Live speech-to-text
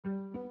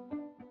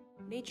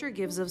Nature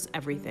gives us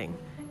everything: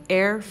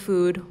 air,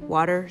 food,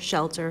 water,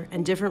 shelter,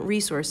 and different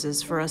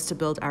resources for us to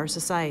build our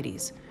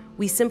societies.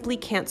 We simply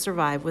can't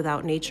survive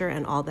without nature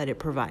and all that it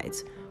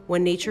provides.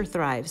 When nature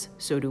thrives,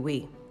 so do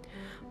we.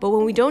 But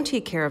when we don't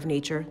take care of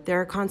nature,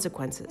 there are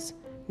consequences.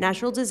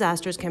 Natural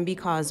disasters can be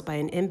caused by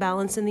an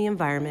imbalance in the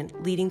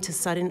environment, leading to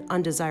sudden,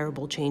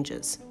 undesirable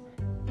changes.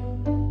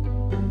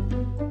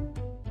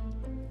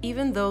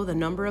 Even though the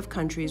number of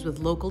countries with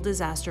local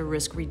disaster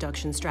risk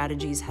reduction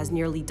strategies has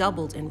nearly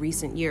doubled in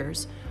recent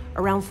years,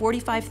 around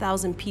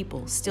 45,000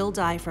 people still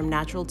die from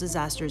natural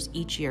disasters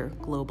each year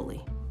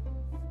globally.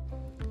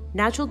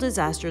 Natural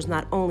disasters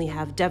not only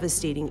have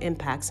devastating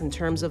impacts in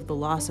terms of the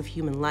loss of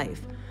human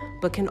life,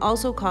 but can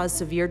also cause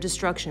severe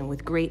destruction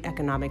with great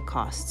economic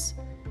costs.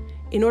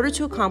 In order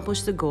to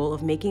accomplish the goal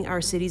of making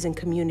our cities and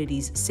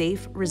communities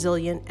safe,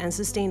 resilient, and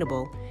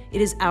sustainable, it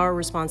is our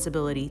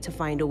responsibility to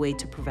find a way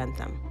to prevent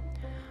them.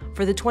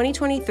 For the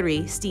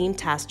 2023 STEAM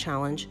Task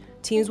Challenge,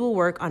 teams will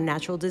work on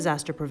natural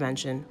disaster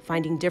prevention,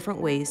 finding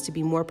different ways to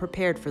be more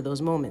prepared for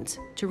those moments,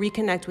 to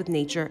reconnect with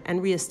nature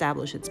and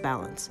reestablish its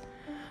balance.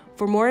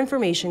 For more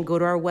information, go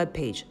to our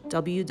webpage,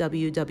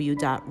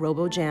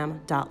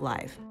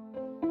 www.robojam.live.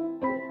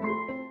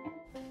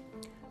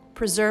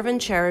 Preserve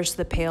and cherish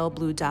the pale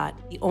blue dot,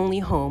 the only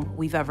home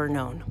we've ever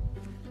known.